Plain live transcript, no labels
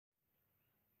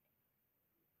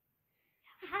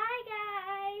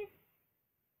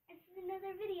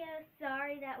another video.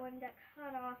 Sorry that one got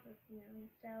cut off of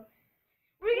soon. So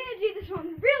we're gonna do this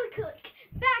one really quick.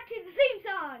 Back to the theme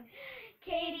song.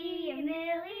 Katie and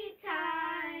Millie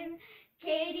time.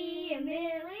 Katie and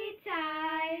Millie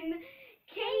time.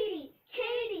 Katie,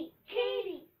 Katie,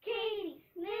 Katie, Katie,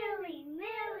 Millie,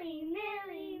 Millie,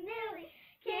 Millie, Millie.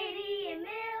 Katie and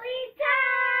Millie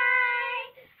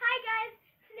time. Hi guys.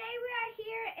 Today we are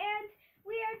here and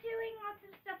we are doing lots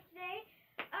of stuff today.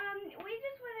 We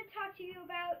just want to talk to you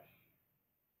about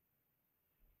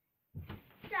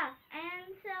stuff, and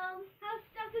so how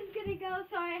stuff is gonna go.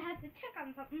 Sorry, I had to check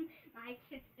on something. My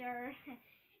sister,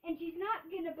 and she's not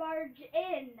gonna barge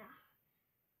in.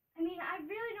 I mean, I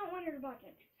really don't want her to barge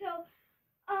in. So,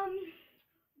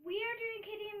 we are doing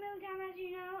Katie and Millie time, as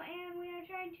you know, and we are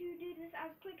trying to do this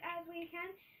as quick as we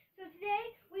can. So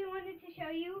today we wanted to show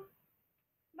you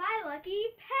my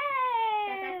lucky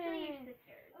pen. That's actually your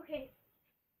sister. Okay.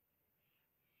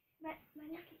 My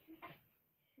lucky pen.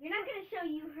 We're not gonna show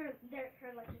you her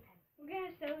lucky pen. We're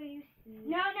gonna show you C.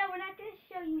 No, we're not gonna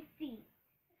show you C.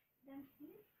 Them C?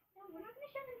 No, we're not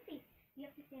gonna show them C. You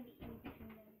have to stand in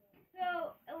between them.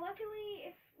 So luckily,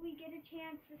 if we get a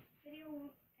chance, this video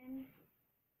won't end.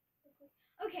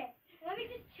 Okay, let me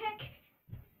just check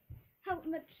how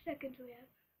much seconds we have.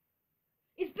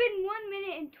 It's been 1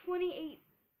 minute and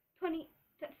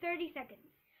 30 seconds.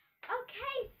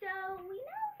 Okay, so we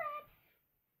know that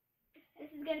this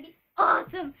is gonna be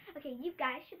awesome. Okay, you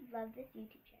guys should love this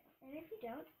YouTube channel, and if you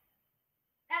don't,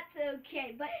 that's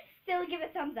okay. But still, give it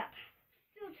a thumbs up.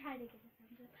 Still try to give it a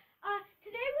thumbs up.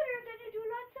 Today we're gonna do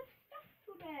lots of stuff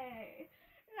today.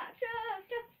 Lots of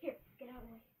stuff. Here, get out of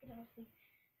the way. Get out of the way.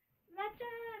 Lots of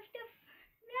stuff.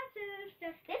 Lots of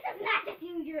stuff. This is not just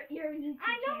your YouTube channel.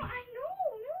 I know.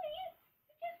 Millie,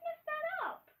 you just messed that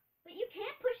up. But you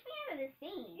can't push me out of the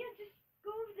scene. Yeah, just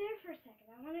go over there for a second.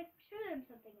 I want to show them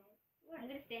something else. I'm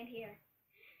gonna stand here.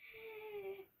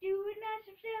 Doing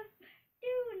lots of stuff.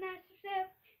 Doing lots of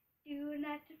stuff. Doing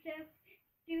lots of stuff.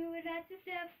 Doing lots of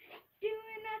stuff.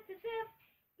 Doing lots of stuff.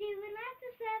 Doing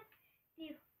lots of stuff.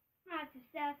 Doing lots of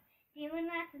stuff. Doing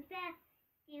lots of stuff.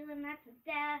 Doing lots of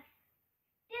stuff.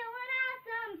 Doing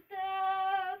awesome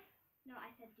stuff. No,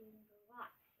 I said doing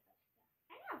lots of stuff.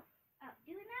 I know. Oh,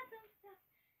 doing awesome stuff.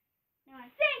 No,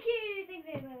 thank you. Thank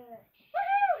you very much.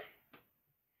 Woohoo!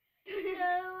 So,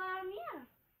 yeah.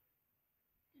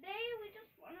 Today we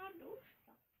just want to do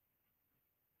stuff.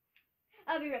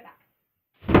 I'll be right back.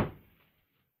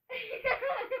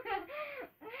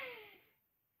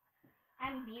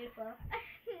 I'm beautiful.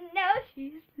 No,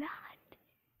 she's not.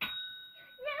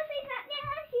 No, she's not. No,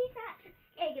 she's not.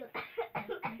 Okay, good.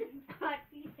 God,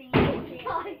 you think I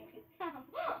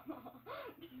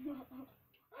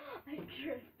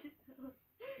tripped.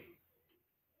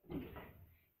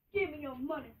 Give me your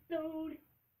money, dude.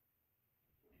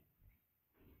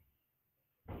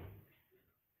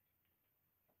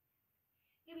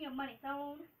 Give me your money,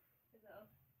 phone.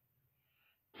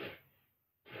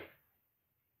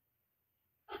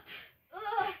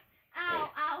 Ow, ow,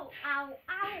 ow, ow,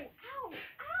 ow,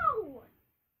 ow.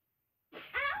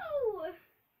 Ow.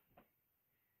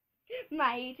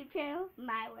 My YouTube channel,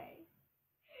 my way.